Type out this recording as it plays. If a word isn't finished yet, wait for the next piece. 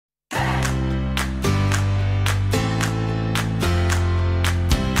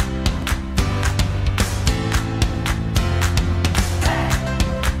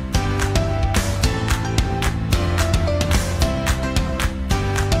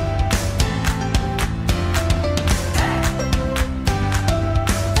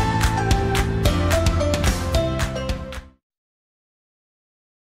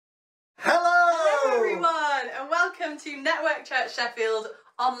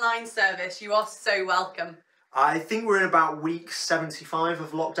online service. You are so welcome. I think we're in about week 75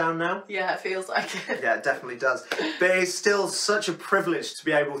 of lockdown now. Yeah, it feels like it. Yeah, it definitely does. But it's still such a privilege to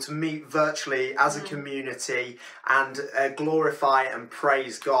be able to meet virtually as a community and glorify and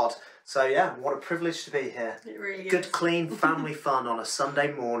praise God. So yeah, what a privilege to be here. It really is. Good, clean family fun on a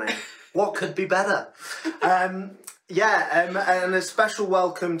Sunday morning. What could be better? And a special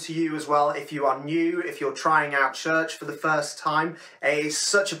welcome to you as well if you are new, if you're trying out church for the first time. It is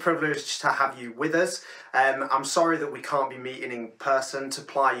such a privilege to have you with us. I'm sorry that we can't be meeting in person to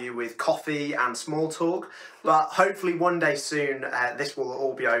ply you with coffee and small talk, but hopefully one day soon this will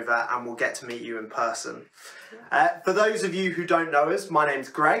all be over and we'll get to meet you in person. For those of you who don't know us, my name's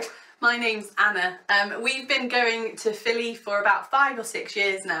Greg. My name's Anna. We've been going to Philly for about 5 or 6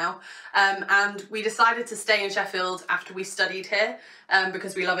 years now, and we decided to stay in Sheffield after we studied here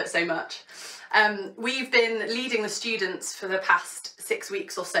because we love it so much. We've been leading the students for the past 6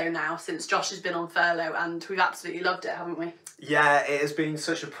 weeks or so now since Josh has been on furlough, and we've absolutely loved it, haven't we? Yeah, it has been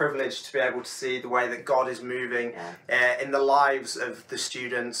such a privilege to be able to see the way that God is moving in the lives of the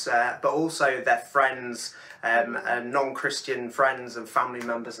students, but also their friends, and non-Christian friends and family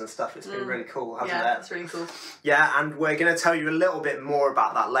members and stuff. It's been really cool, hasn't it? Yeah, it's really cool. Yeah, and we're going to tell you a little bit more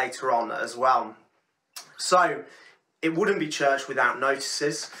about that later on as well. So, it wouldn't be church without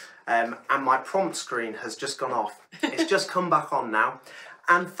notices, and my prompt screen has just gone off. It's just come back on now.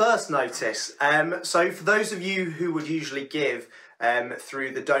 And first notice, so for those of you who would usually give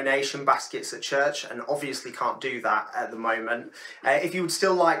through the donation baskets at church, and obviously can't do that at the moment, if you would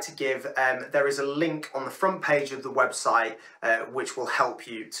still like to give, there is a link on the front page of the website which will help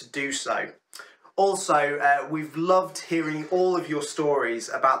you to do so. Also, we've loved hearing all of your stories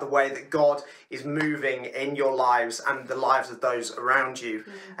about the way that God is moving in your lives and the lives of those around you.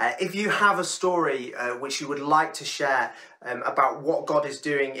 If you have a story which you would like to share about what God is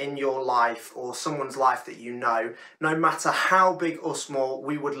doing in your life or someone's life that you know, no matter how big or small,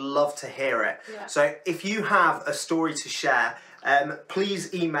 we would love to hear it. Yeah. So if you have a story to share,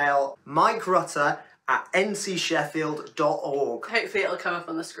 please email mikerutter@ncsheffield.org. Hopefully it'll come up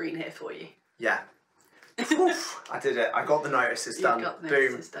on the screen here for you. Yeah. I did it. I got the notices done. You got the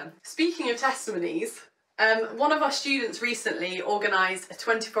notices done. Speaking of testimonies, one of our students recently organised a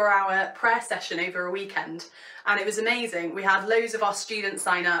 24-hour prayer session over a weekend, and it was amazing. We had loads of our students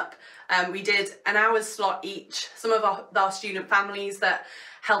sign up. We did an hour's slot each. Some of our student families that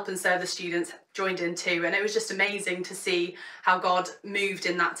help and serve the students joined in too, and it was just amazing to see how God moved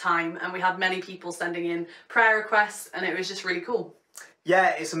in that time, and we had many people sending in prayer requests, and it was just really cool. Yeah,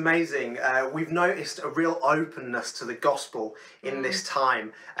 it's amazing. We've noticed a real openness to the gospel in this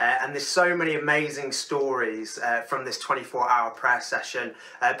time, and there's so many amazing stories from this 24-hour prayer session,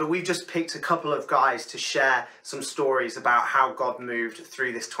 but we've just picked a couple of guys to share some stories about how God moved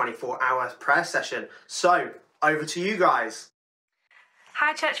through this 24-hour prayer session. So, over to you guys.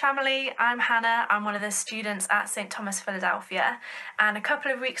 Hi church family, I'm Hannah. I'm one of the students at St Thomas Philadelphia, and a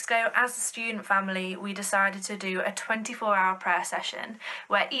couple of weeks ago as a student family we decided to do a 24-hour prayer session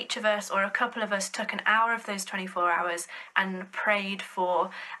where each of us or a couple of us took an hour of those 24 hours and prayed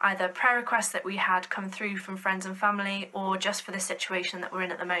for either prayer requests that we had come through from friends and family or just for the situation that we're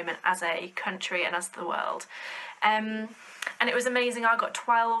in at the moment as a country and as the world. And it was amazing. I got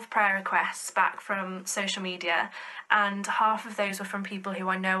 12 prayer requests back from social media, and half of those were from people who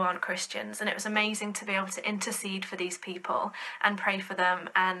I know aren't Christians, and it was amazing to be able to intercede for these people and pray for them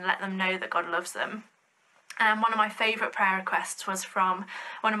and let them know that God loves them. And one of my favourite prayer requests was from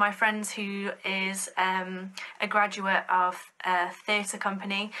one of my friends who is a graduate of a theatre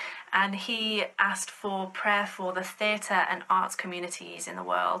company, and he asked for prayer for the theatre and arts communities in the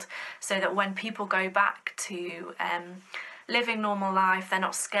world so that when people go back to living normal life, they're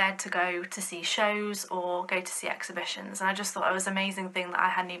not scared to go to see shows or go to see exhibitions. And I just thought it was an amazing thing that I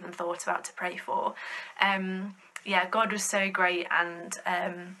hadn't even thought about to pray for. Yeah, God was so great, and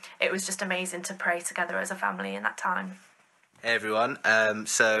it was just amazing to pray together as a family in that time. Hey everyone,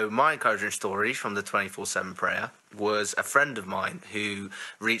 so my encouraging story from the 24/7 prayer was a friend of mine who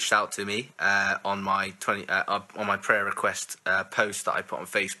reached out to me on my prayer request post that I put on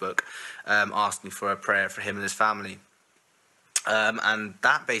Facebook, asking for a prayer for him and his family. And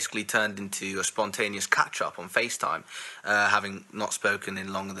that basically turned into a spontaneous catch-up on FaceTime, having not spoken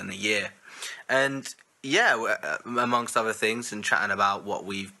in longer than a year. And yeah, amongst other things, and chatting about what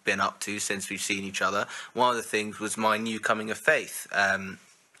we've been up to since we've seen each other, one of the things was my new coming of faith and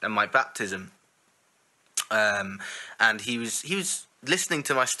my baptism. And he was listening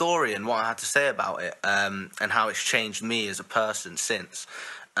to my story and what I had to say about it, and how it's changed me as a person since.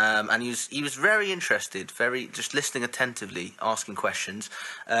 and he was very interested, very just listening attentively, asking questions,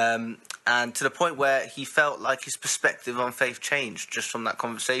 and to the point where he felt like his perspective on faith changed just from that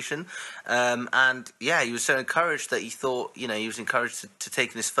conversation. And yeah, he was so encouraged that he thought, he was encouraged to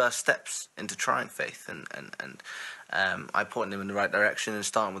taking his first steps into trying faith, and I pointed him in the right direction and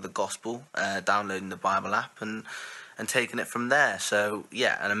starting with the gospel, downloading the Bible app and taking it from there. So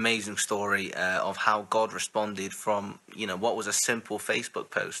yeah, an amazing story of how God responded from what was a simple Facebook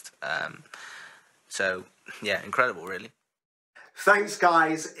post. So yeah, incredible, really. Thanks,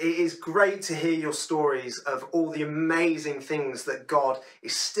 guys. It is great to hear your stories of all the amazing things that God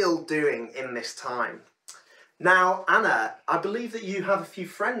is still doing in this time. Now, Anna, I believe that you have a few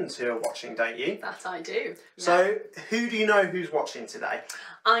friends who are watching, don't you? That I do. Yeah. So, who do you know who's watching today?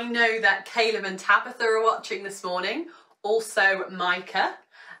 I know that Caleb and Tabitha are watching this morning, also Micah,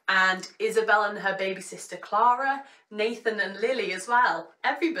 and Isabel and her baby sister Clara, Nathan and Lily as well.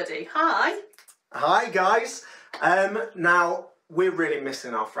 Everybody, hi. Hi, guys. Now, we're really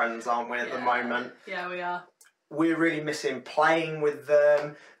missing our friends, aren't we, at the moment? Yeah, we are. We're really missing playing with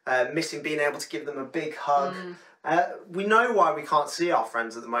them, missing being able to give them a big hug. We know why we can't see our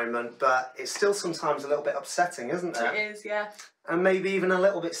friends at the moment, but it's still sometimes a little bit upsetting, isn't it? It is, yeah. And maybe even a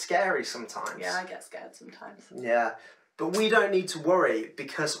little bit scary sometimes. Yeah, I get scared sometimes. Yeah, but we don't need to worry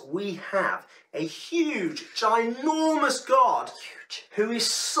because we have a huge, ginormous God who is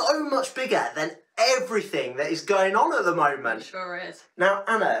so much bigger than everything that is going on at the moment. It sure is. Now,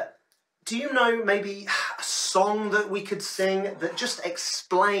 Anna, do you know maybe a song that we could sing that just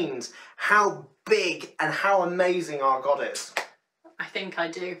explains how big and how amazing our God is? I think I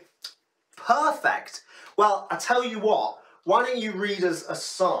do. Perfect. Well, I tell you what, why don't you read us a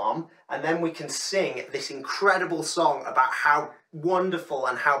psalm and then we can sing this incredible song about how wonderful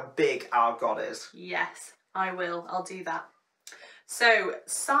and how big our God is. Yes, I will. I'll do that. So,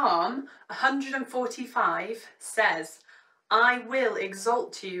 Psalm 145 says, I will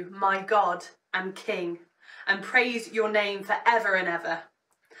exalt you, my God and King, and praise your name forever and ever.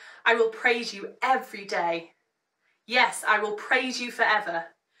 I will praise you every day. Yes, I will praise you forever.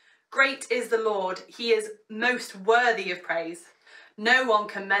 Great is the Lord. He is most worthy of praise. No one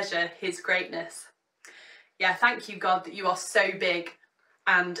can measure his greatness. Yeah, thank you, God, that you are so big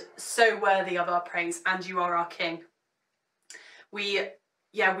and so worthy of our praise, and you are our King. We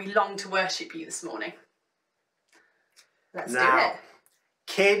long to worship you this morning. Let's do it.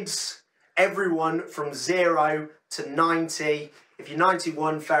 Kids, everyone from 0 to 90. If you're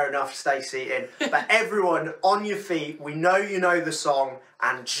 91, fair enough, stay seated. But everyone on your feet, we know you know the song,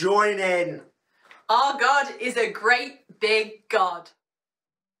 and join in. Our God is a great big God.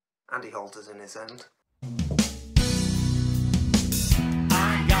 Andy Holder's in his end.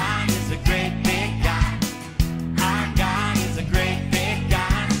 Our God is a great big God. Our God is a great big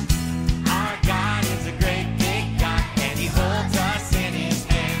God. Our God is a great big God, and He holds us in His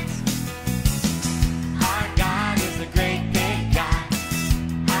hands. Our God is a great big God.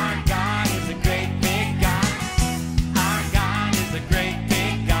 Our God is a great big God. Our God is a great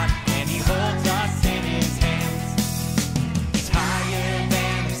big God, and He holds us in His hands. He's higher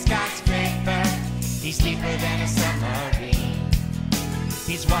than a skyscraper.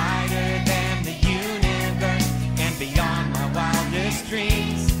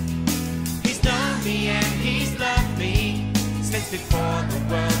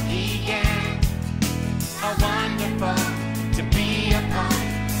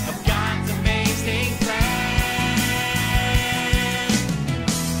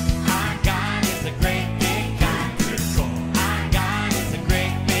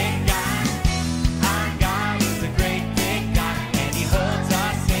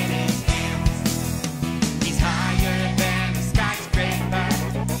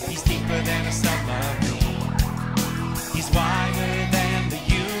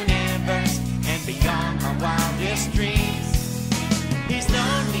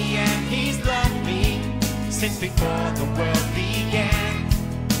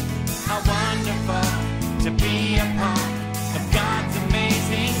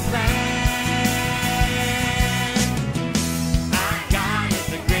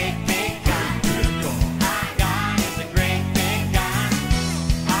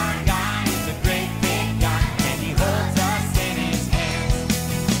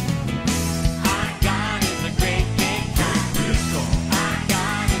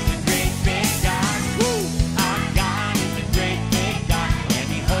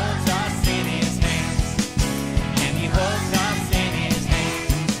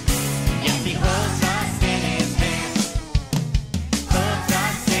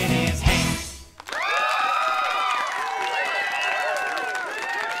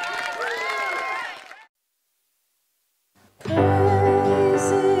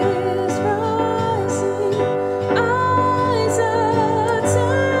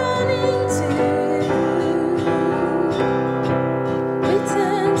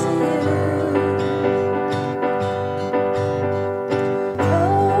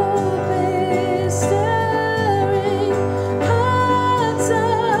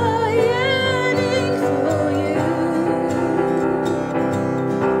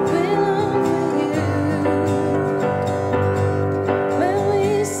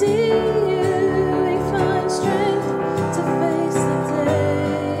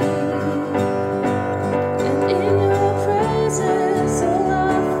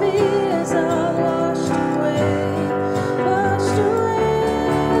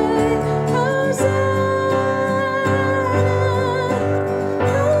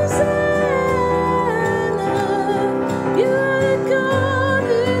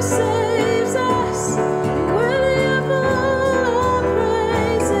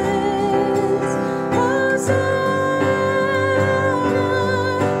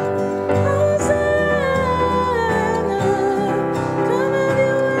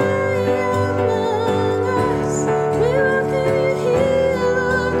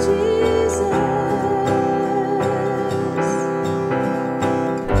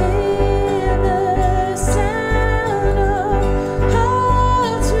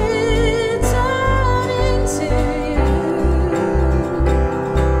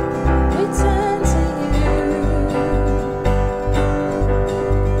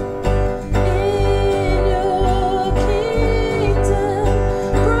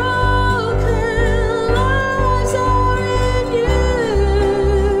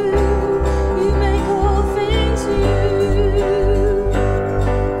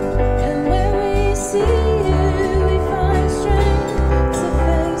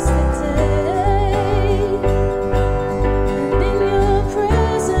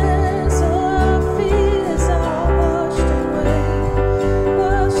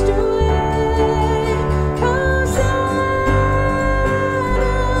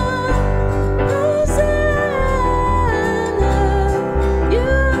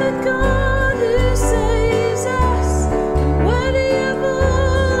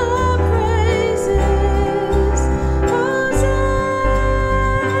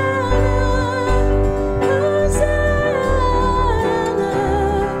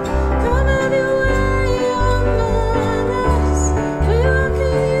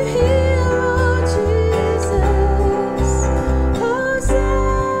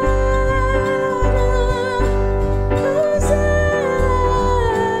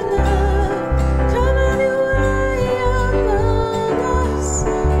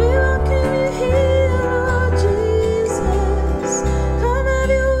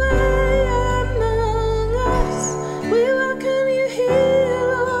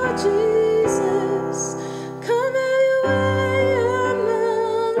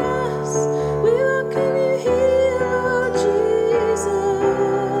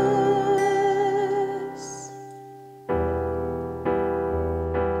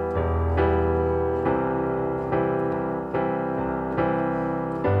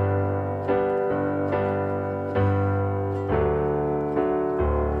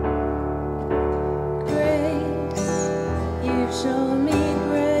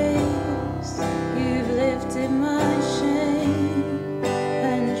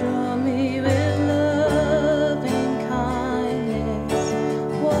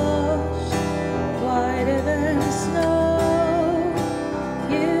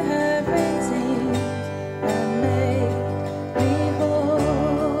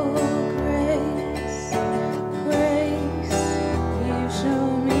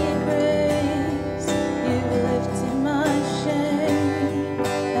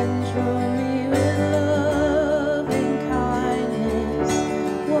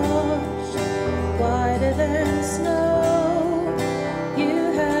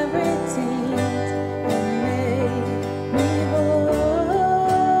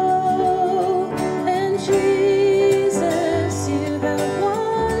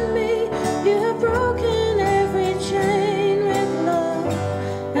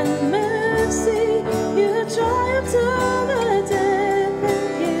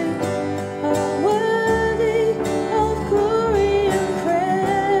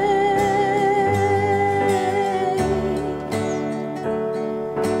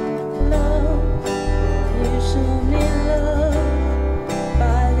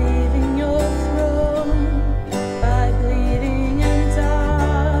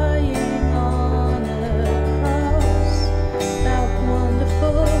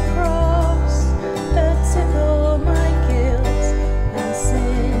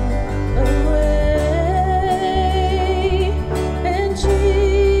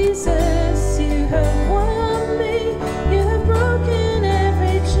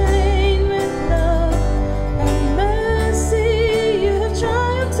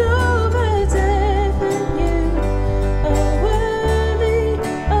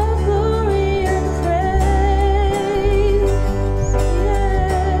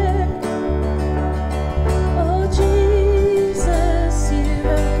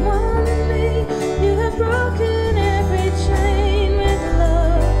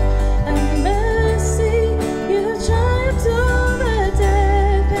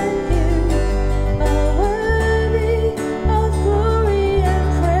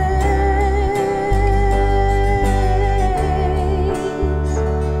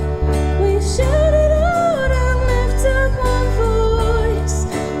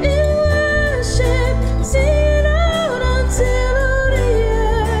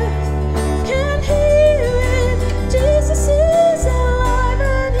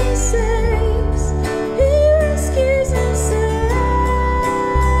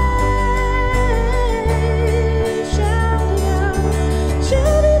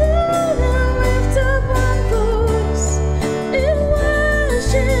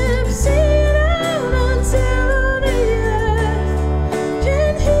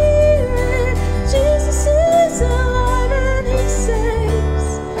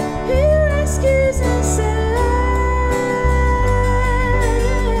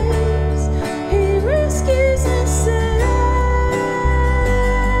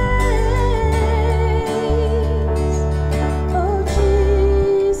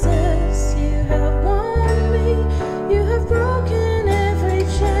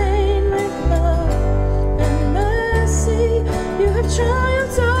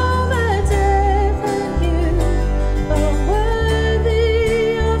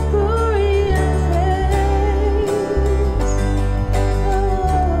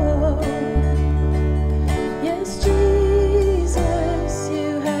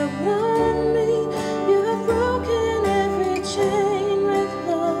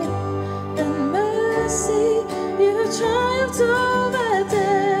 triumphed over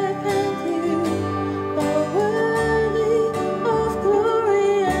death, and you are worthy of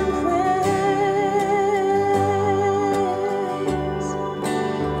glory and praise.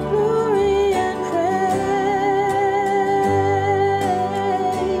 Glory and praise.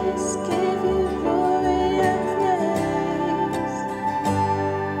 Give you glory and praise.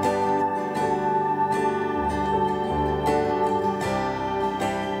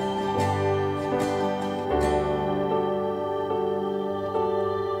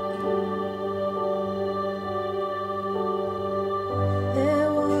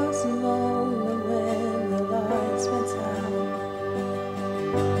 There was a moment when the lights went out.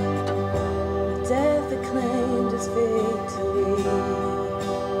 Death acclaimed its victory.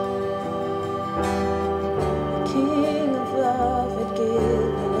 The King of love had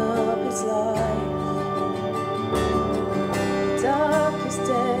given up his life. The darkest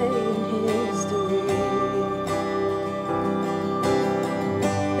day in history.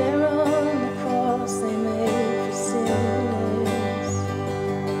 There on the cross they made for sinners.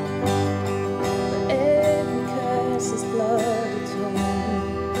 But every curse his blood atoned.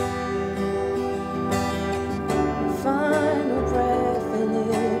 Final breath and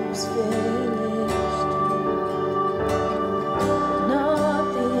it was finished. But not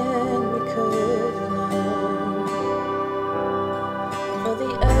the end we could have known. For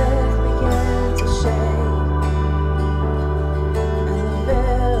the earth began to shake, and the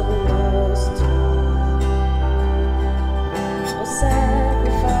veil was torn. For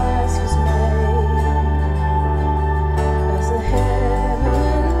sacrifice was made as the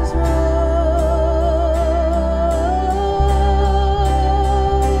heavens roll.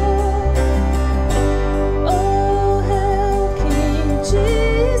 Oh, hail King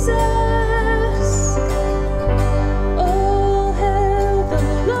Jesus! Oh, hail the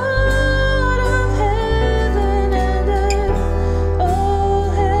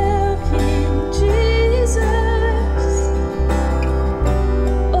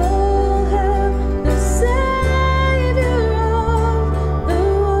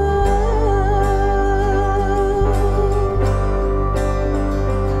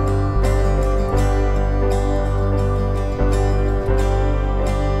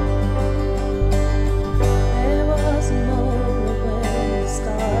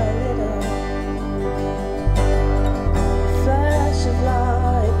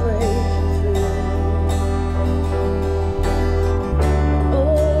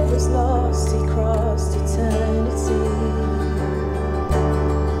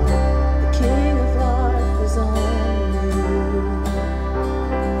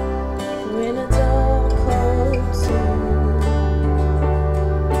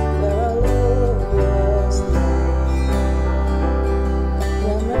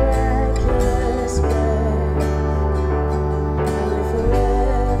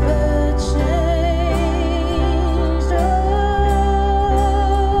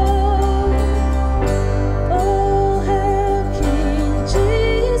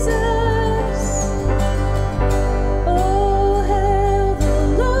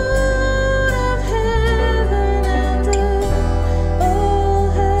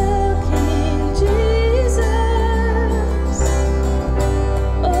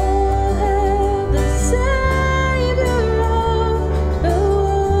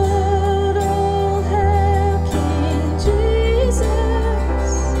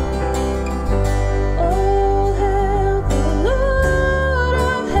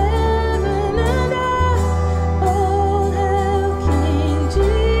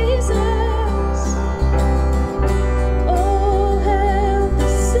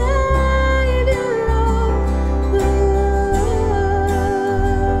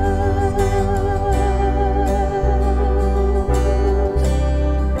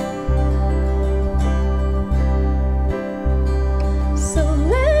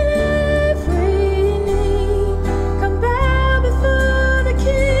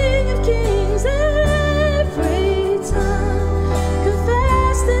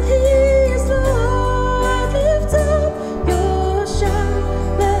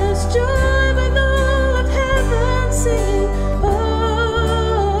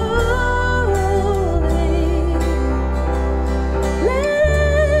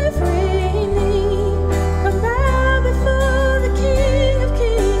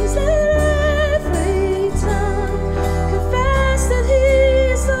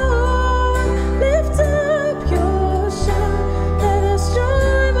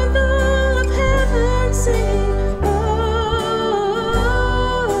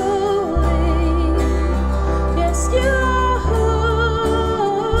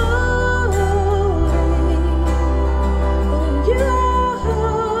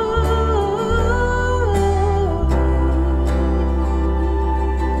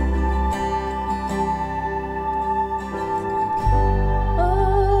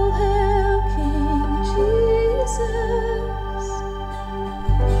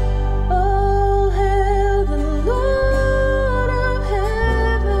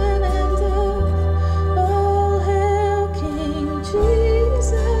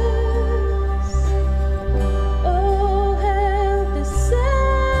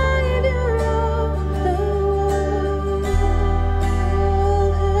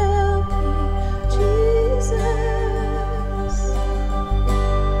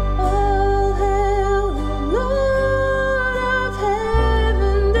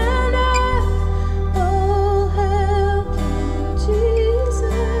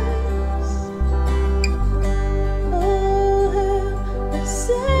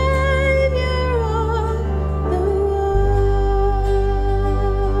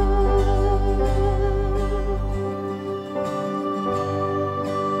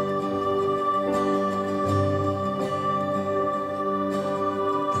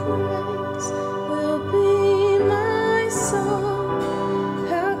Praise will be my song.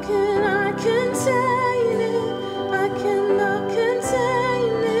 How can I contain it? I cannot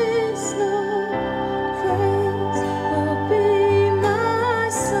contain this love. Praise will be my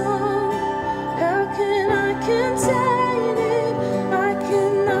song. How can I contain it? I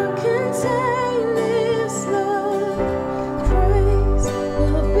cannot contain this love. Praise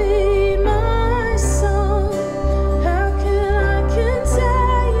will be my song. How can I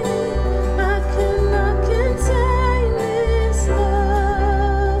contain it? I cannot contain this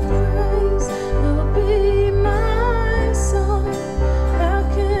love. Praise will be my song. How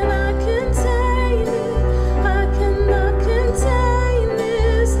can I contain it? I cannot contain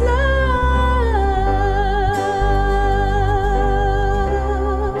this love.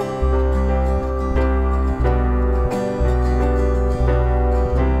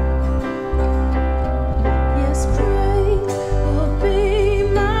 Yes, praise will be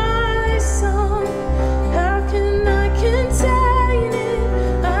my song. How can I contain it?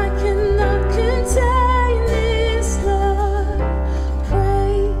 I cannot contain this love.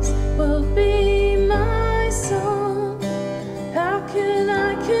 Praise will be my song. How can I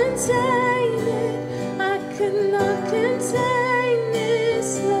contain it? I cannot contain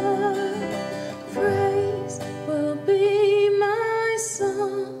this love. Praise will be my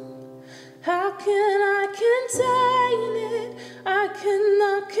song. How can I contain it? I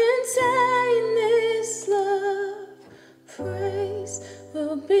cannot contain this love. Praise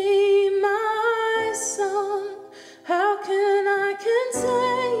will be my song. How can I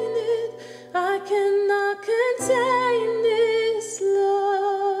contain it? I cannot contain this love.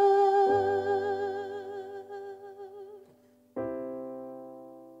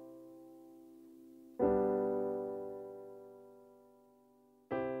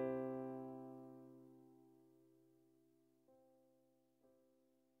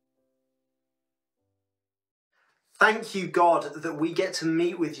 Thank you, God, that we get to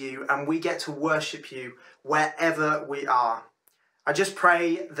meet with you and we get to worship you wherever we are. I just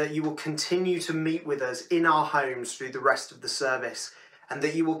pray that you will continue to meet with us in our homes through the rest of the service, and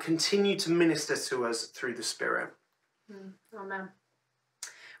that you will continue to minister to us through the Spirit. Amen.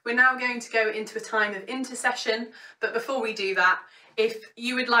 We're now going to go into a time of intercession, but before we do that, if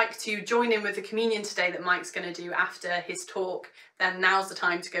you would like to join in with the communion today that Mike's going to do after his talk, then now's the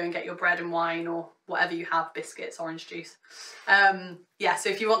time to go and get your bread and wine or whatever you have, biscuits, orange juice. So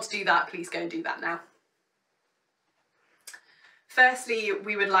if you want to do that, please go and do that now. Firstly,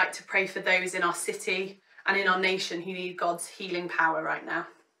 we would like to pray for those in our city and in our nation who need God's healing power right now.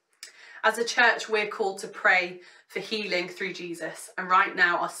 As a church, we're called to pray for healing through Jesus, and right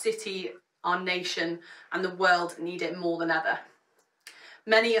now our city, our nation and the world need it more than ever.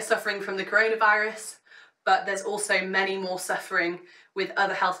 Many are suffering from the coronavirus, but there's also many more suffering with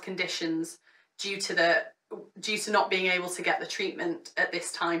other health conditions due to not being able to get the treatment at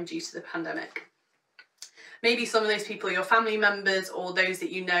this time due to the pandemic. Maybe some of those people are your family members or those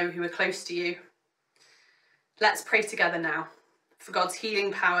that you know who are close to you. Let's pray together now for God's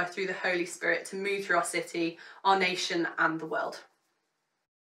healing power through the Holy Spirit to move through our city, our nation and the world.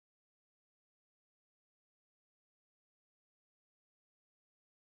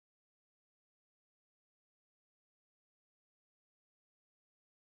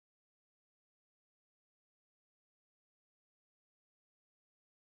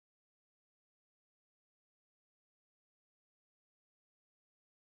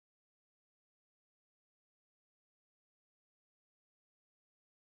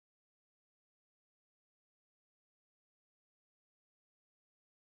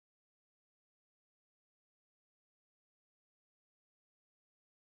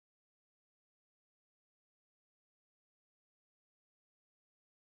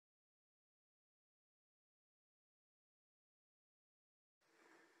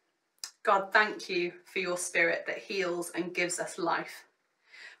 God, thank you for your Spirit that heals and gives us life.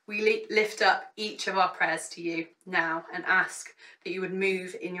 We lift up each of our prayers to you now and ask that you would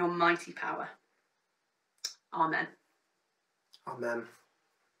move in your mighty power. Amen. Amen.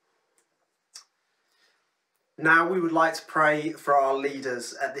 Now we would like to pray for our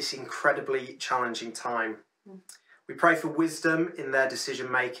leaders at this incredibly challenging time. We pray for wisdom in their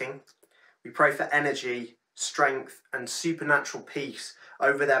decision making. We pray for energy, strength and supernatural peace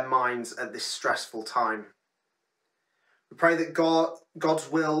over their minds at this stressful time. We pray that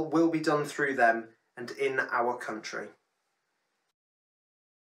God's will be done through them and in our country.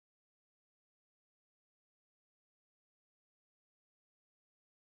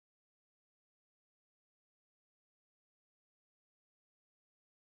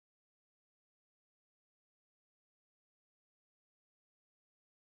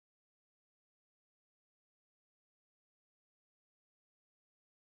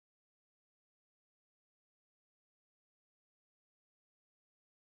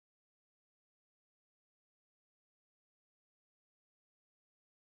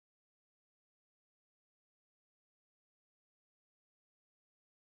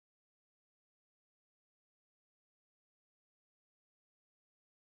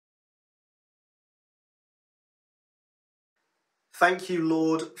 Thank you,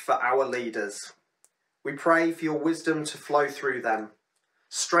 Lord, for our leaders. We pray for your wisdom to flow through them,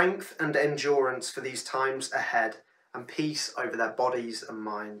 strength and endurance for these times ahead, and peace over their bodies and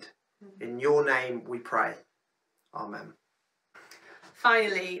mind. In your name we pray. Amen.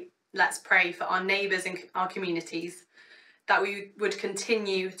 Finally, let's pray for our neighbours and our communities, that we would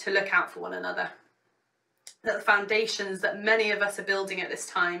continue to look out for one another, that the foundations that many of us are building at this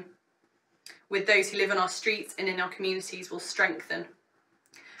time with those who live on our streets and in our communities will strengthen,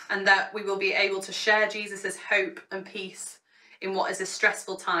 and that we will be able to share Jesus' hope and peace in what is a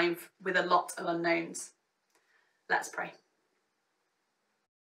stressful time with a lot of unknowns. Let's pray.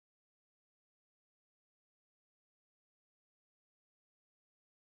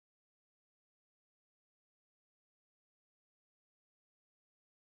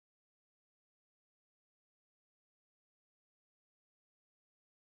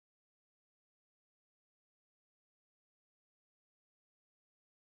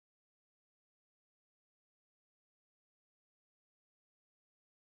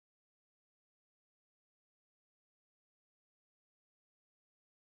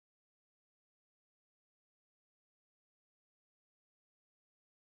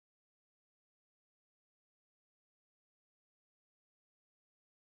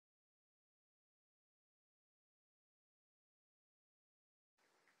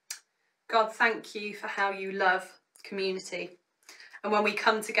 God, thank you for how you love community. And when we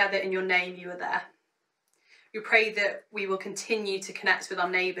come together in your name, you are there. We pray that we will continue to connect with our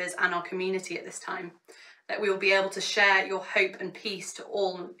neighbours and our community at this time, that we will be able to share your hope and peace to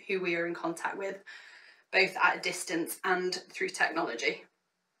all who we are in contact with, both at a distance and through technology.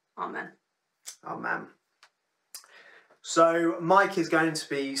 Amen. Amen. So Mike is going to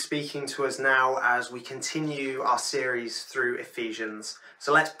be speaking to us now as we continue our series through Ephesians.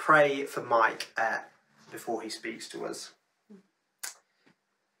 So let's pray for Mike before he speaks to us.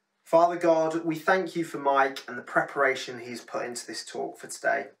 Father God, we thank you for Mike and the preparation he's put into this talk for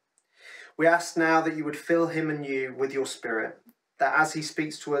today. We ask now that you would fill him anew with your Spirit, that as he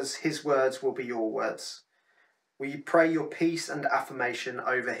speaks to us, his words will be your words. We pray your peace and affirmation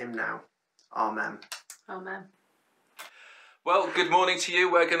over him now. Amen. Amen. Well, good morning to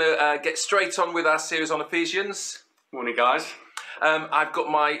you. We're going to get straight on with our series on Ephesians. Morning, guys. I've got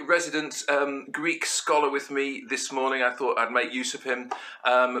my resident Greek scholar with me this morning. I thought I'd make use of him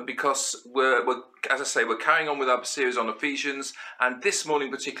because we're, as I say, we're carrying on with our series on Ephesians, and this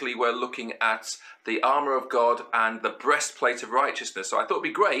morning particularly we're looking at the armour of God and the breastplate of righteousness. So I thought it'd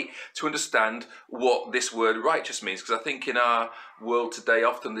be great to understand what this word righteous means, because I think in our world today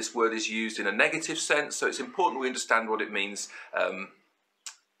often this word is used in a negative sense, so it's important we understand what it means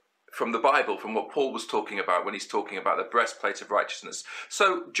from the Bible, from what Paul was talking about when he's talking about the breastplate of righteousness.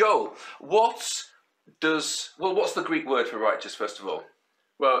 So, Joel, what's the Greek word for righteous, first of all?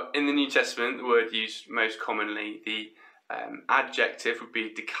 Well, in the New Testament, the word used most commonly, the adjective would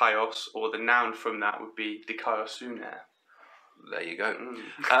be dikaios, or the noun from that would be dikaiosune. There you go.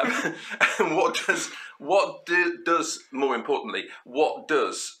 And more importantly, what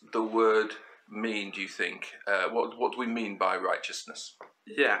does the word mean, do you think? What do we mean by righteousness?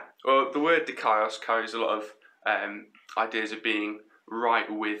 Yeah, well, the word dikaios carries a lot of ideas of being right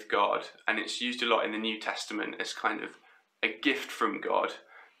with God, and it's used a lot in the New Testament as kind of a gift from God,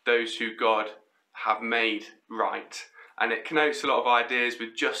 those who God have made right. And it connotes a lot of ideas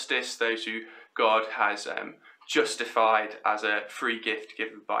with justice, those who God has justified as a free gift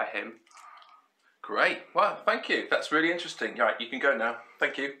given by him. Great. Wow, thank you. That's really interesting. Right, you can go now.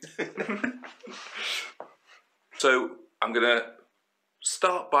 Thank you. So I'm going to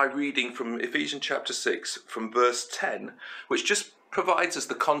start by reading from Ephesians chapter 6 from verse 10, which just provides us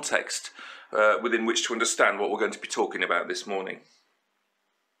the context within which to understand what we're going to be talking about this morning.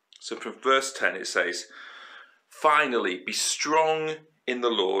 So from verse 10 it says, "Finally, be strong in the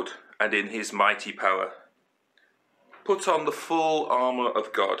Lord and in his mighty power. Put on the full armour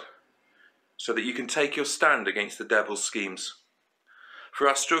of God, so that you can take your stand against the devil's schemes. For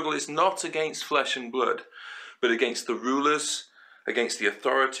our struggle is not against flesh and blood, but against the rulers, against the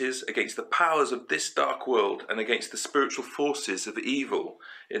authorities, against the powers of this dark world, and against the spiritual forces of evil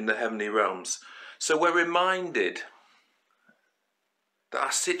in the heavenly realms." So we're reminded that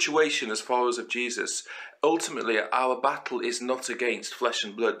our situation as followers of Jesus, ultimately our battle is not against flesh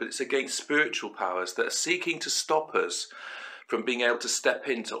and blood, but it's against spiritual powers that are seeking to stop us from being able to step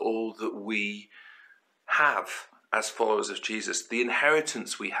into all that we have as followers of Jesus, the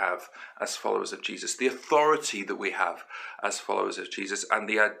inheritance we have as followers of Jesus, the authority that we have as followers of Jesus, and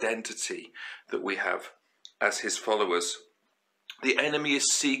the identity that we have as his followers. The enemy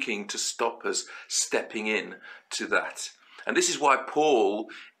is seeking to stop us stepping in to that. And this is why Paul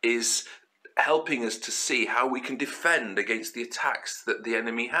is helping us to see how we can defend against the attacks that the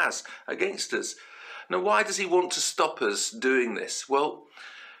enemy has against us. Now, why does he want to stop us doing this? Well,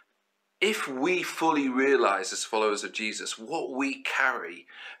 if we fully realize as followers of Jesus what we carry,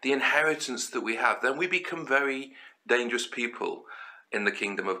 the inheritance that we have, then we become very dangerous people in the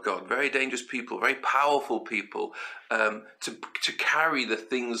kingdom of God. Very dangerous people, very powerful people, to carry the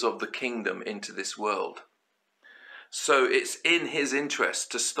things of the kingdom into this world. So it's in his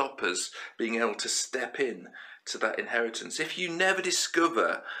interest to stop us being able to step in to that inheritance. If you never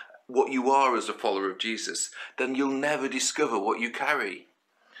discover what you are as a follower of Jesus, then you'll never discover what you carry.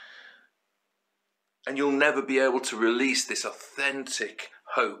 And you'll never be able to release this authentic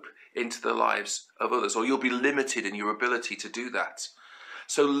hope into the lives of others, or you'll be limited in your ability to do that.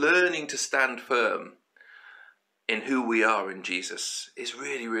 So learning to stand firm in who we are in Jesus is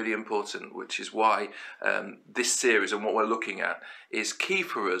really, really important, which is why this series and what we're looking at is key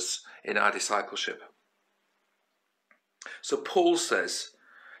for us in our discipleship. So Paul says,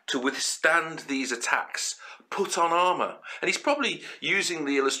 to withstand these attacks, put on armour. And he's probably using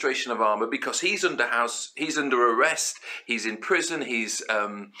the illustration of armour because he's under arrest, he's in prison, he's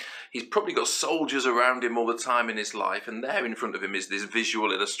probably got soldiers around him all the time in his life, and there in front of him is this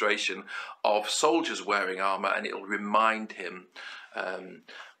visual illustration of soldiers wearing armour, and it'll remind him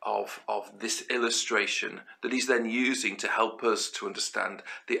of this illustration that he's then using to help us to understand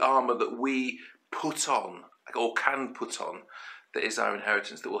the armour that we put on, or can put on, that is our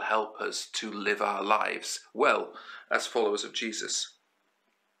inheritance, that will help us to live our lives well as followers of Jesus.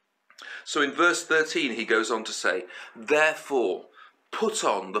 So in verse 13 he goes on to say, therefore put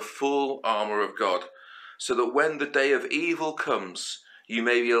on the full armour of God, so that when the day of evil comes, you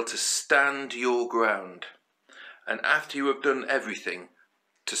may be able to stand your ground. And after you have done everything,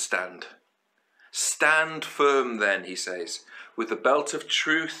 to stand. Stand firm then, he says, with the belt of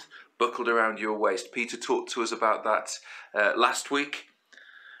truth buckled around your waist. Peter talked to us about that last week,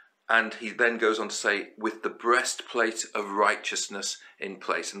 and he then goes on to say, with the breastplate of righteousness in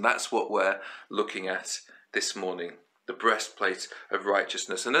place. And that's what we're looking at this morning, the breastplate of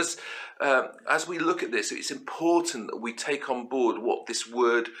righteousness. And as we look at this, it's important that we take on board what this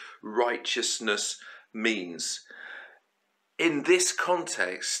word righteousness means. In this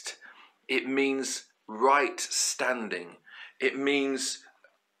context, it means right standing. It means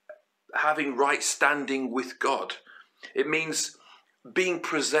having right standing with God. It means being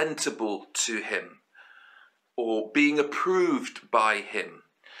presentable to him, or being approved by him.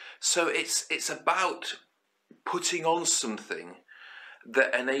 So it's about putting on something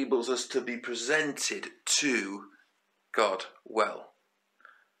that enables us to be presented to God well,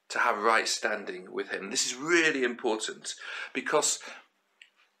 to have right standing with him. This is really important, because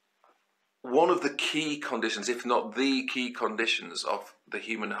one of the key conditions, if not the key conditions of the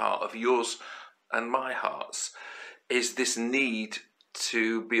human heart, of yours and my hearts, is this need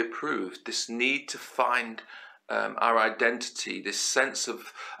to be approved, this need to find our identity, this sense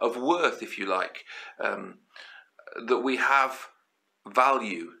of worth, if you like, that we have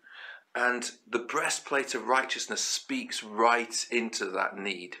value. And the breastplate of righteousness speaks right into that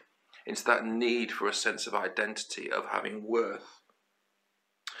need for a sense of identity, of having worth.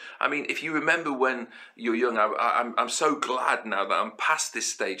 I mean, if you remember when you're young, I'm so glad now that I'm past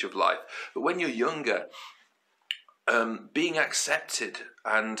this stage of life, but when you're younger, being accepted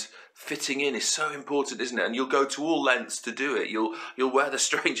and fitting in is so important, isn't it? And you'll go to all lengths to do it. You'll wear the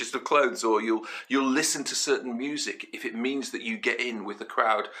strangest of clothes, or you'll listen to certain music if it means that you get in with a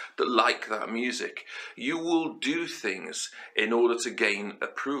crowd that like that music. You will do things in order to gain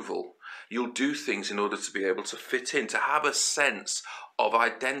approval. You'll do things in order to be able to fit in, to have a sense of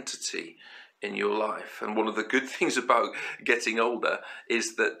identity in your life. And one of the good things about getting older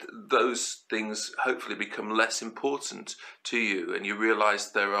is that those things hopefully become less important to you, and you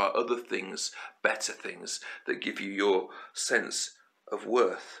realize there are other things, better things, that give you your sense of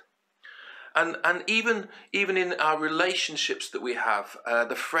worth. And even in our relationships that we have,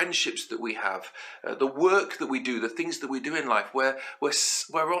 the friendships that we have, the work that we do, the things that we do in life, we're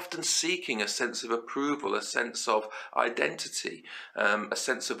often seeking a sense of approval, a sense of identity, a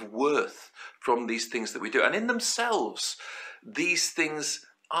sense of worth from these things that we do. And in themselves, these things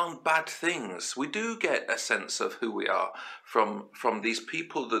aren't bad things. We do get a sense of who we are from these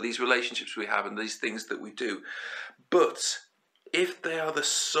people, these relationships we have, and these things that we do. But if they are the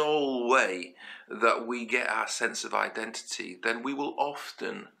sole way that we get our sense of identity, then we will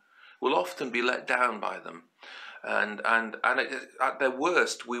often be let down by them, and at their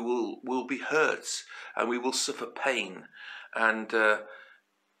worst, we will be hurt, and we will suffer pain, and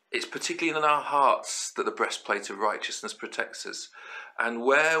It's particularly in our hearts that the breastplate of righteousness protects us. And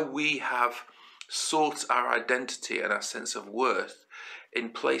where we have sought our identity and our sense of worth in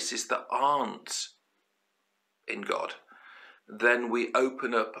places that aren't in God, then we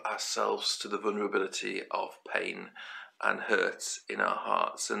open up ourselves to the vulnerability of pain and hurt in our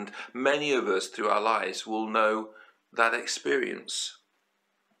hearts. And many of us through our lives will know that experience.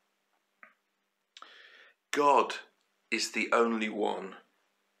 God is the only one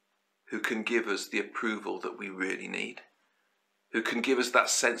who can give us the approval that we really need, who can give us that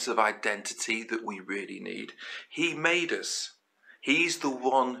sense of identity that we really need. He made us. He's the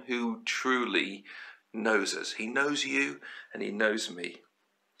one who truly knows us. He knows you and he knows me.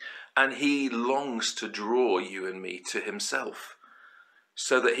 And he longs to draw you and me to himself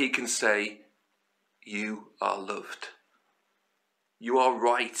so that he can say, you are loved. You are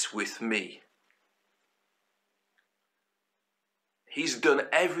right with me. He's done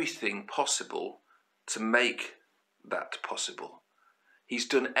everything possible to make that possible. He's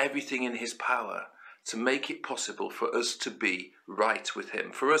done everything in his power to make it possible for us to be right with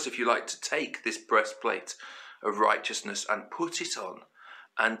him. For us, if you like, to take this breastplate of righteousness and put it on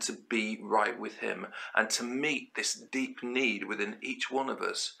and to be right with him and to meet this deep need within each one of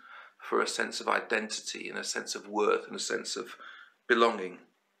us for a sense of identity and a sense of worth and a sense of belonging.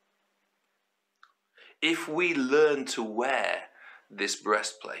 If we learn to wear this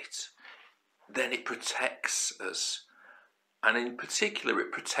breastplate, then it protects us, and in particular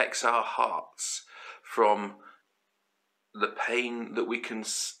it protects our hearts from the pain that we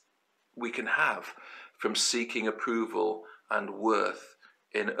can have from seeking approval and worth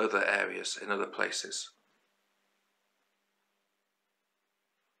in other areas, in other places.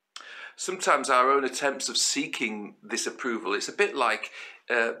 Sometimes our own attempts of seeking this approval, it's a bit like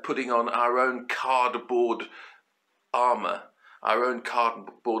putting on our own cardboard armour, our own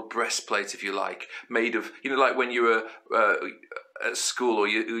cardboard breastplate, if you like, made of, like when you were at school or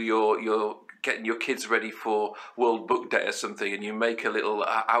you're getting your kids ready for World Book Day or something, and you make a little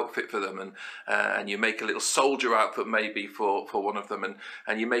outfit for them, and you make a little soldier outfit maybe for one of them,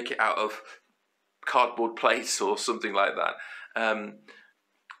 and you make it out of cardboard plates or something like that.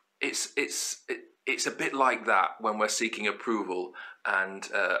 It's a bit like that when we're seeking approval and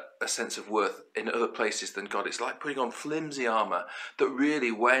a sense of worth in other places than God. It's like putting on flimsy armour that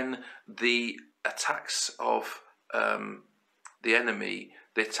really, when the attacks of the enemy,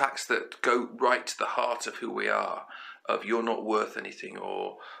 the attacks that go right to the heart of who we are, of you're not worth anything,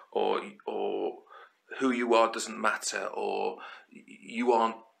 or who you are doesn't matter, or you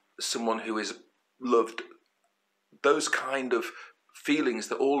aren't someone who is loved, those kind of feelings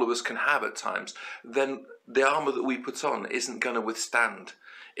that all of us can have at times, then the armour that we put on isn't going to withstand,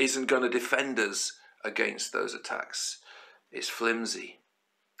 isn't going to defend us against those attacks. It's flimsy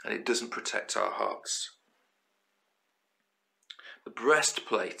and it doesn't protect our hearts. The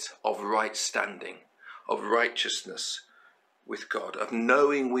breastplate of right standing, of righteousness with God, of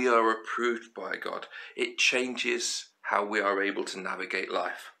knowing we are approved by God, it changes how we are able to navigate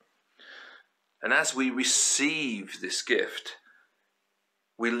life. And as we receive this gift,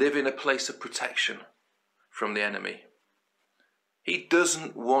 we live in a place of protection from the enemy. He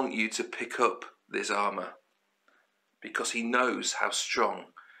doesn't want you to pick up this armour because he knows how strong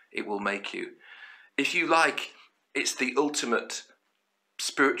it will make you. If you like, it's the ultimate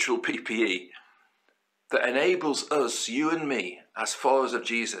spiritual PPE that enables us, you and me, as followers of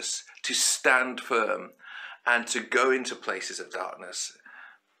Jesus, to stand firm and to go into places of darkness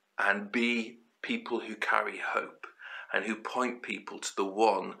and be people who carry hope and who point people to the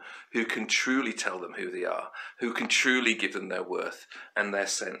one who can truly tell them who they are, who can truly give them their worth and their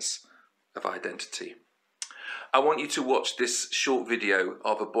sense of identity. I want you to watch this short video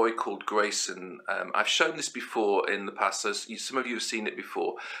of a boy called Grayson. I've shown this before in the past, so some of you have seen it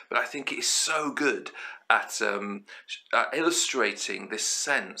before, but I think it is so good at illustrating this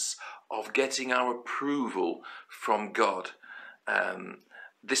sense of getting our approval from God.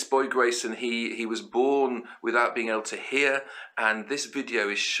 This boy Grayson, he was born without being able to hear, and this video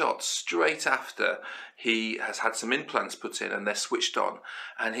is shot straight after he has had some implants put in and they're switched on,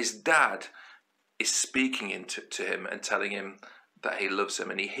 and his dad is speaking to him and telling him that he loves him,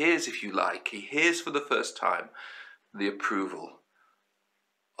 and he hears, if you like, he hears for the first time the approval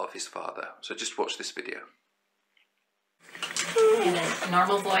of his father. So just watch this video. In a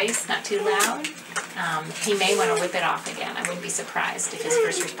normal voice, not too loud. He may want to whip it off again. I wouldn't be surprised if his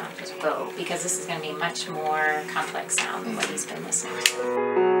first response was whoa, because this is going to be much more complex sound than what he's been listening to.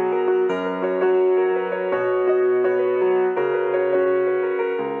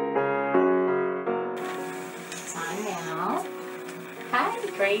 It's on now. Hi,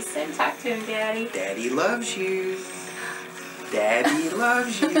 Grayson. Daddy. Daddy loves you. Daddy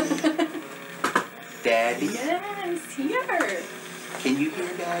loves you. Daddy. Yes, here. Can you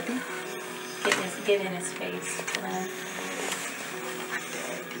hear Daddy? Get in his face, Glenn.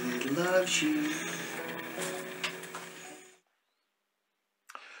 Daddy loves you.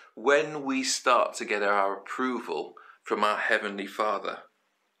 When we start to get our approval from our Heavenly Father,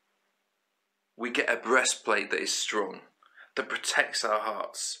 we get a breastplate that is strong, that protects our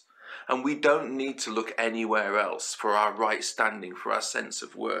hearts, and we don't need to look anywhere else for our right standing, for our sense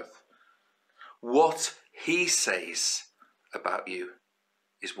of worth. What He says about you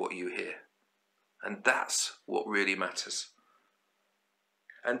is what you hear, and that's what really matters.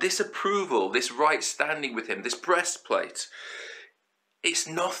 And this approval, this right standing with Him, this breastplate, it's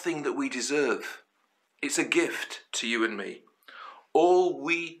nothing that we deserve. It's a gift to you and me. All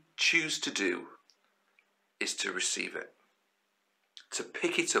we choose to do is to receive it, to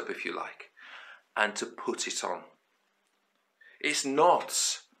pick it up if you like, and to put it on. It's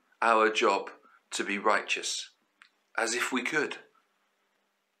not our job to be righteous, as if we could.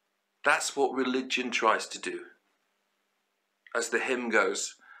 That's what religion tries to do. As the hymn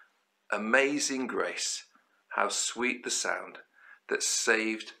goes, "Amazing grace, how sweet the sound that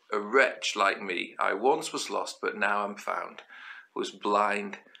saved a wretch like me. I once was lost, but now I'm found. Was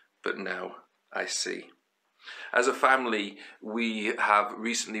blind, but now I see." As a family, we have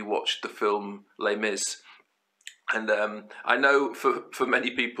recently watched the film Les Mis. And I know for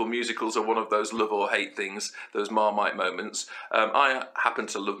many people, musicals are one of those love or hate things, those Marmite moments. I happen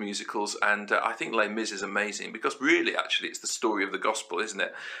to love musicals, and I think Les Mis is amazing because really, actually, it's the story of the gospel, isn't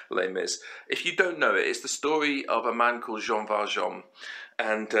it, Les Mis? If you don't know it, it's the story of a man called Jean Valjean,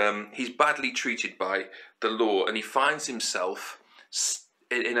 and he's badly treated by the law, and he finds himself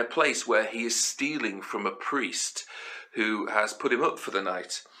in a place where he is stealing from a priest who has put him up for the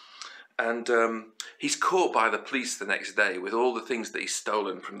night. And he's caught by the police the next day with all the things that he's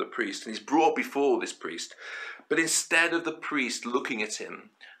stolen from the priest. And he's brought before this priest. But instead of the priest looking at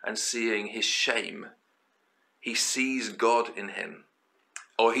him and seeing his shame, he sees God in him.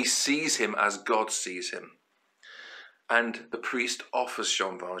 Or he sees him as God sees him. And the priest offers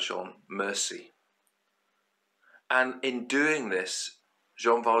Jean Valjean mercy. And in doing this,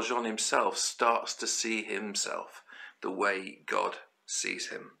 Jean Valjean himself starts to see himself the way God sees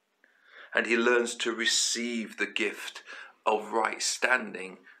him. And he learns to receive the gift of right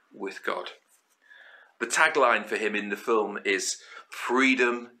standing with God. The tagline for him in the film is,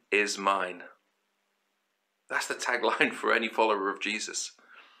 "Freedom is mine." That's the tagline for any follower of Jesus.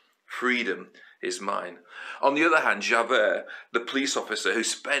 Freedom is mine. On the other hand, Javert, the police officer who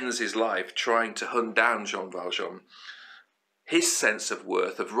spends his life trying to hunt down Jean Valjean, his sense of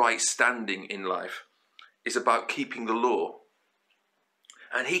worth, of right standing in life, is about keeping the law.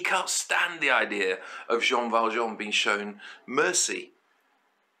 And he can't stand the idea of Jean Valjean being shown mercy.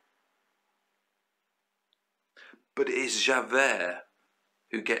 But it is Javert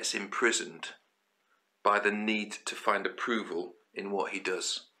who gets imprisoned by the need to find approval in what he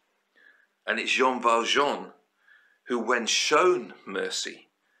does. And it's Jean Valjean who, when shown mercy,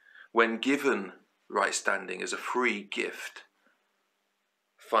 when given right standing as a free gift,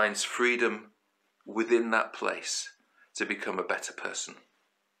 finds freedom within that place to become a better person.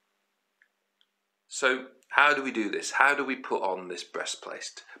 So how do we do this? How do we put on this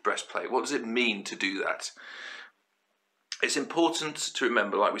breastplate? What does it mean to do that? It's important to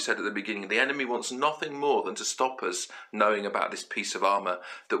remember, like we said at the beginning, the enemy wants nothing more than to stop us knowing about this piece of armour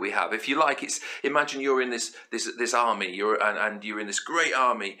that we have. If you like, imagine you're in this army, and you're in this great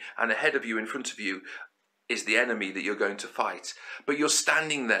army, and ahead of you, in front of you, is the enemy that you're going to fight. But you're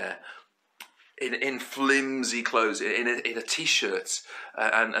standing there in flimsy clothes, in a t-shirt,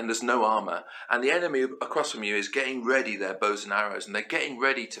 and there's no armour. And the enemy across from you is getting ready their bows and arrows, and they're getting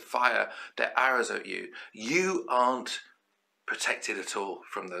ready to fire their arrows at you. You aren't protected at all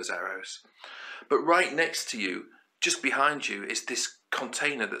from those arrows. But right next to you, just behind you, is this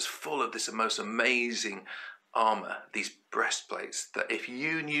container that's full of this most amazing armour, these breastplates, that if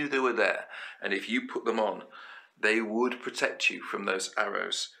you knew they were there, and if you put them on, they would protect you from those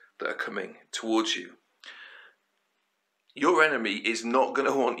arrows that are coming towards you. Your enemy is not going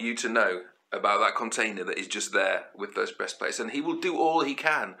to want you to know about that container that is just there with those breastplates, and he will do all he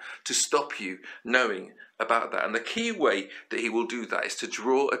can to stop you knowing about that. And the key way that he will do that is to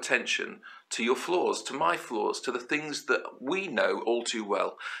draw attention to your flaws, to my flaws, to the things that we know all too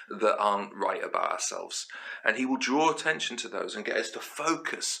well that aren't right about ourselves. And he will draw attention to those and get us to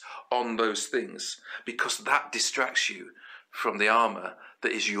focus on those things, because that distracts you from the armour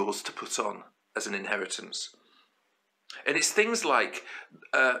that is yours to put on as an inheritance. And it's things like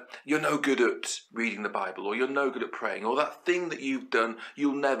you're no good at reading the Bible, or you're no good at praying, or that thing that you've done,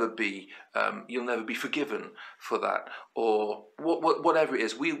 you'll never be forgiven for that, or whatever it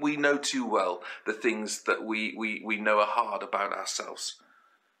is. We know too well the things that we know are hard about ourselves,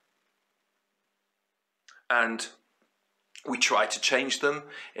 and we try to change them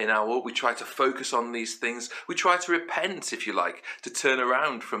in our walk. We try to focus on these things. We try to repent, if you like, to turn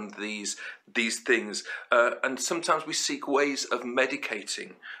around from these things. And sometimes we seek ways of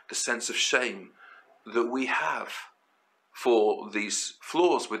medicating the sense of shame that we have for these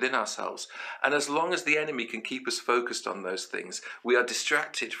flaws within ourselves. And as long as the enemy can keep us focused on those things, we are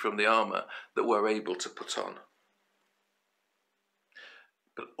distracted from the armour that we're able to put on.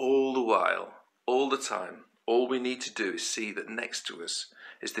 But all the while, all the time, all we need to do is see that next to us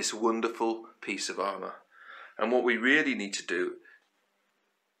is this wonderful piece of armour. And what we really need to do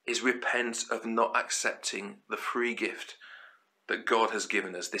is repent of not accepting the free gift that God has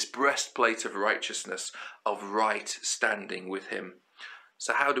given us, this breastplate of righteousness, of right standing with him.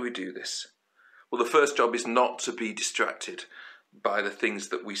 So how do we do this? Well, the first job is not to be distracted by the things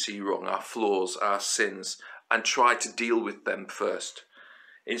that we see wrong, our flaws, our sins, and try to deal with them first.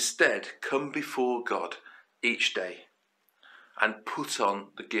 Instead, come before God each day and put on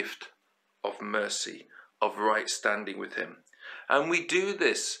the gift of mercy, of right standing with him. And we do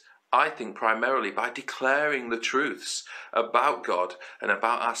this, I think, primarily by declaring the truths about God and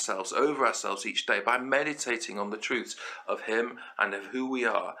about ourselves, over ourselves each day, by meditating on the truths of him and of who we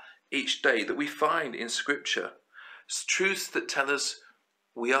are each day that we find in Scripture. It's truths that tell us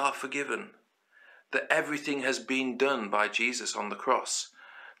we are forgiven, that everything has been done by Jesus on the cross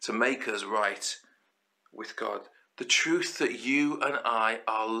to make us right with God. The truth that you and I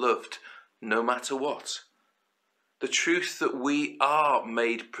are loved no matter what. The truth that we are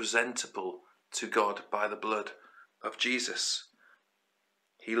made presentable to God by the blood of Jesus.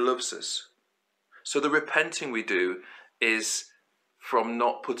 He loves us. So the repenting we do is from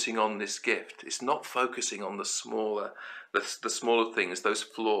not putting on this gift. It's not focusing on the smaller things, those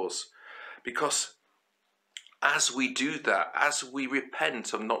flaws. Because as we do that, as we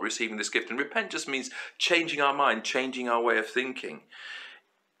repent of not receiving this gift, and repent just means changing our mind, changing our way of thinking,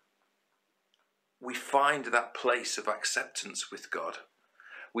 we find that place of acceptance with God.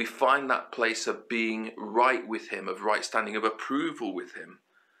 We find that place of being right with him, of right standing, of approval with him.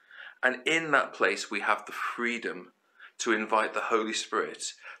 And in that place we have the freedom to invite the Holy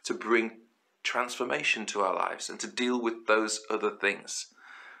Spirit to bring transformation to our lives and to deal with those other things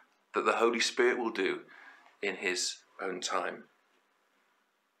that the Holy Spirit will do in his own time.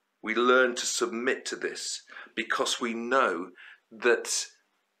 We learn to submit to this because we know that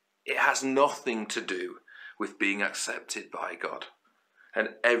it has nothing to do with being accepted by God and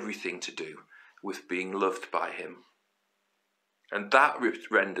everything to do with being loved by him. And that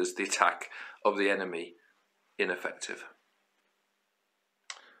renders the attack of the enemy ineffective.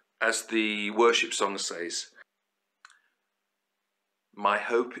 As the worship song says, my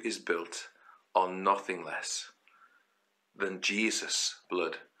hope is built on nothing less than Jesus'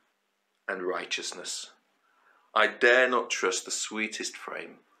 blood and righteousness. I dare not trust the sweetest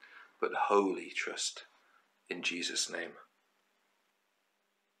frame, but wholly trust in Jesus' name.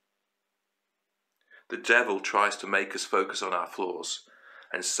 The devil tries to make us focus on our flaws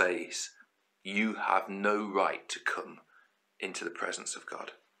and says, you have no right to come into the presence of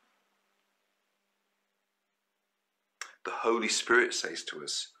God. The Holy Spirit says to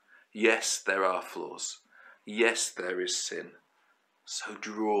us, yes, there are flaws. Yes, there is sin. So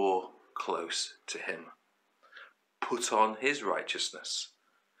draw close to him. Put on his righteousness.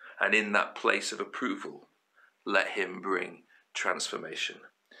 And in that place of approval, let him bring transformation.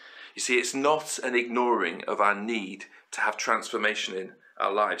 You see, it's not an ignoring of our need to have transformation in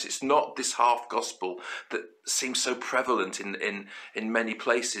our lives. It's not this half gospel that seems so prevalent in many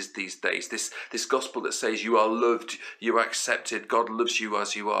places these days. This gospel that says you are loved, you are accepted, God loves you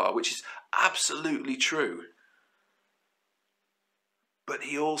as you are, which is absolutely true. But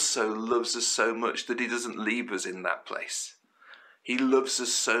he also loves us so much that he doesn't leave us in that place. He loves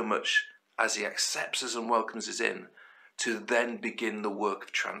us so much as he accepts us and welcomes us in, to then begin the work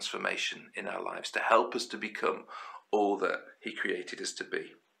of transformation in our lives, to help us to become all that he created us to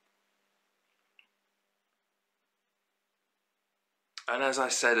be. And as I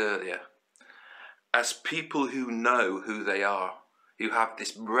said earlier, as people who know who they are, who have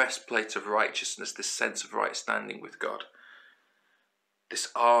this breastplate of righteousness, this sense of right standing with God, this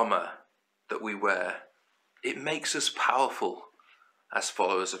armour that we wear, it makes us powerful as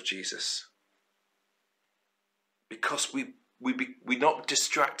followers of Jesus. Because we we're not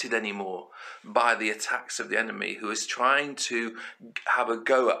distracted anymore by the attacks of the enemy, who is trying to have a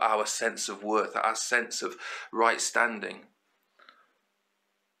go at our sense of worth, at our sense of right standing.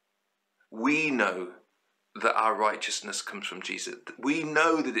 We know that our righteousness comes from Jesus. We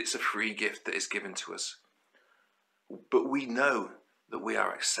know that it's a free gift that is given to us. But we know that we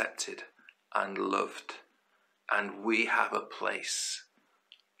are accepted and loved, and we have a place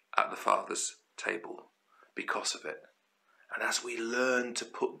at the Father's table because of it. And as we learn to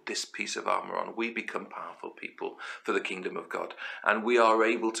put this piece of armour on, we become powerful people for the kingdom of God. And we are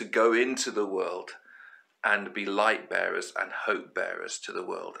able to go into the world and be light bearers and hope bearers to the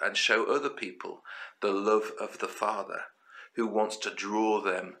world, and show other people the love of the Father, who wants to draw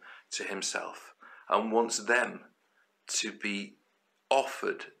them to himself and wants them to be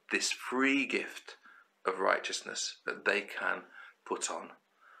offered this free gift of righteousness that they can put on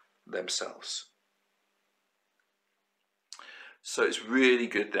themselves. So it's really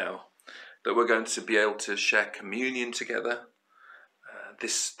good now that we're going to be able to share communion together.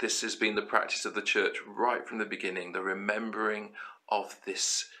 This has been the practice of the church right from the beginning, the remembering of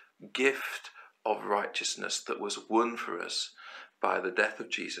this gift of righteousness that was won for us by the death of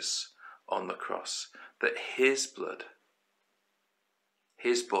Jesus on the cross, that his blood,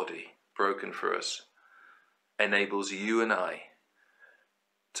 his body broken for us, enables you and I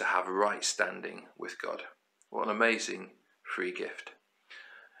to have right standing with God. What an amazing free gift.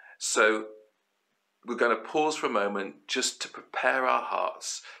 So we're going to pause for a moment just to prepare our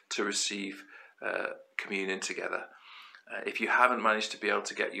hearts to receive communion together. If you haven't managed to be able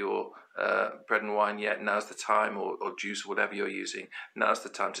to get your bread and wine yet, now's the time, or juice, or whatever you're using, now's the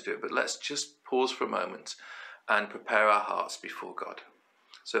time to do it. But let's just pause for a moment and prepare our hearts before God.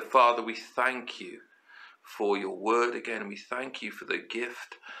 So Father, we thank you for your word again. We thank you for the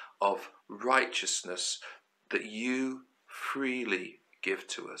gift of righteousness that you freely give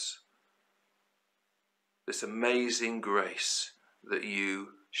to us. This amazing grace that you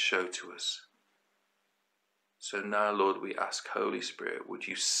show to us. So now, Lord, we ask, Holy Spirit, would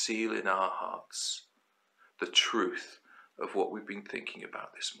you seal in our hearts the truth of what we've been thinking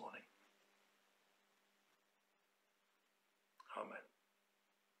about this morning. Amen.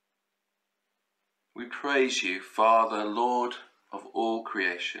 We praise you, Father, Lord of all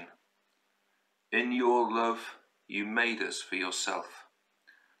creation. In your love, you made us for yourself.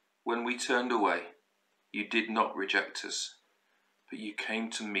 When we turned away, you did not reject us, but you came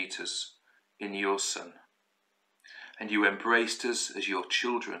to meet us in your Son. And you embraced us as your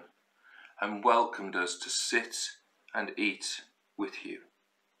children and welcomed us to sit and eat with you.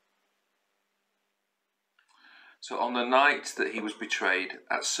 So on the night that he was betrayed,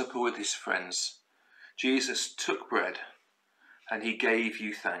 at supper with his friends, Jesus took bread and he gave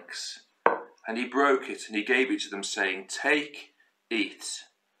you thanks. And he broke it and he gave it to them, saying, "Take, eat.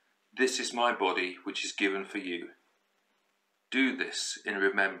 This is my body, which is given for you. Do this in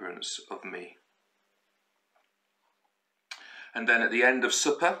remembrance of me." And then at the end of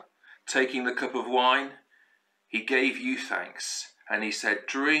supper, taking the cup of wine, he gave you thanks, and he said,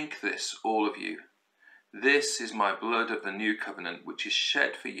 "Drink this, all of you. This is my blood of the new covenant, which is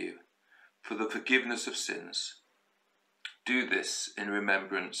shed for you, for the forgiveness of sins. Do this in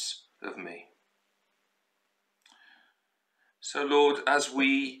remembrance of me." So, Lord, as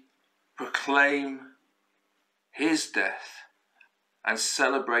we proclaim his death and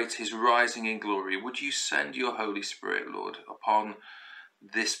celebrate his rising in glory, would you send your Holy Spirit, Lord, upon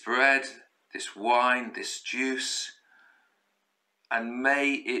this bread, this wine, this juice, and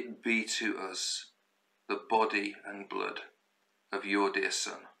may it be to us the body and blood of your dear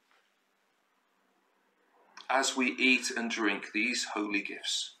Son. As we eat and drink these holy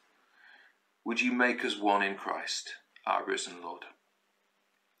gifts, would you make us one in Christ, our risen Lord.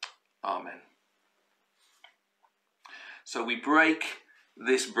 Amen. So we break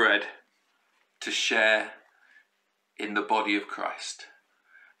this bread to share in the body of Christ.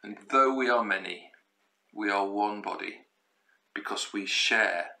 And though we are many, we are one body because we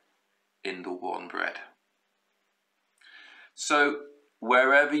share in the one bread. So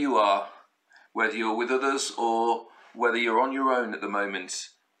wherever you are, whether you're with others or whether you're on your own at the moment,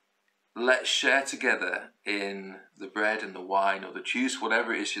 let's share together in the bread and the wine or the juice,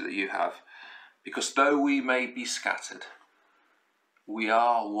 whatever it is that you have, because though we may be scattered, we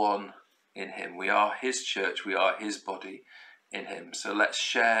are one in him. We are his church. We are his body in him. So let's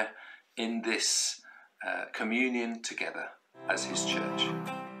share in this communion together as his church.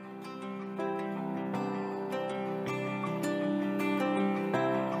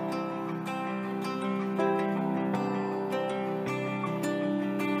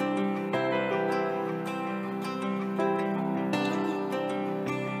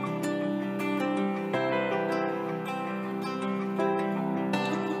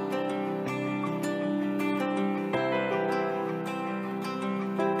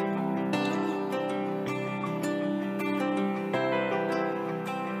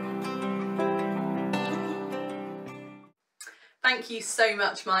 Thank you so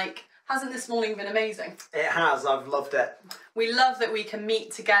much, Mike. Hasn't this morning been amazing? It has, I've loved it. We love that we can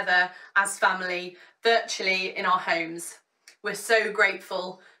meet together as family virtually in our homes. We're so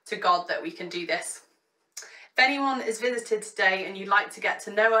grateful to God that we can do this. If anyone is visited today and you'd like to get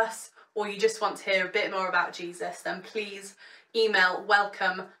to know us, or you just want to hear a bit more about Jesus, then please email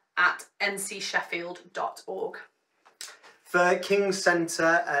welcome@ncsheffield.org. For King's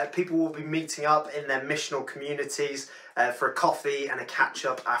Centre, people will be meeting up in their missional communities for a coffee and a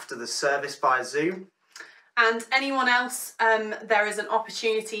catch-up after the service via Zoom. And anyone else, there is an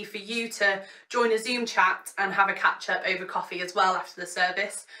opportunity for you to join a Zoom chat and have a catch-up over coffee as well after the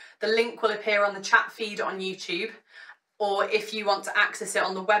service. The link will appear on the chat feed on YouTube, or if you want to access it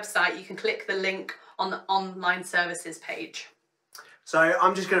on the website, you can click the link on the online services page. So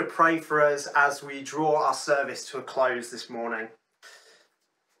I'm just going to pray for us as we draw our service to a close this morning.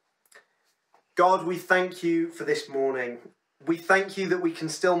 God, we thank you for this morning. We thank you that we can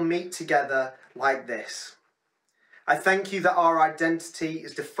still meet together like this. I thank you that our identity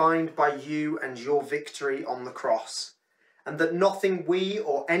is defined by you and your victory on the cross, and that nothing we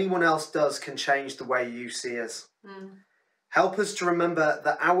or anyone else does can change the way you see us. Help us to remember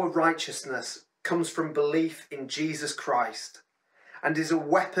that our righteousness comes from belief in Jesus Christ and is a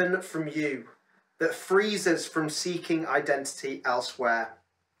weapon from you that frees us from seeking identity elsewhere.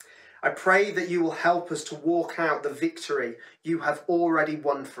 I pray that you will help us to walk out the victory you have already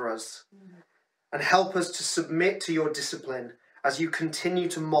won for us, and help us to submit to your discipline as you continue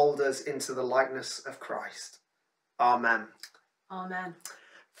to mould us into the likeness of Christ. Amen. Amen.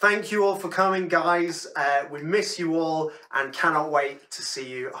 Thank you all for coming, guys. We miss you all and cannot wait to see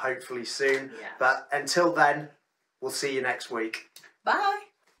you hopefully soon. Yeah. But until then, we'll see you next week. Bye.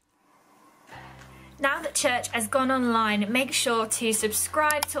 Now that church has gone online, make sure to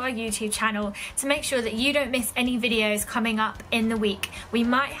subscribe to our YouTube channel to make sure that you don't miss any videos coming up in the week. We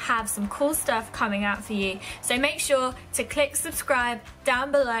might have some cool stuff coming out for you. So make sure to click subscribe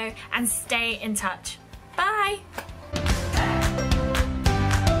down below and stay in touch. Bye.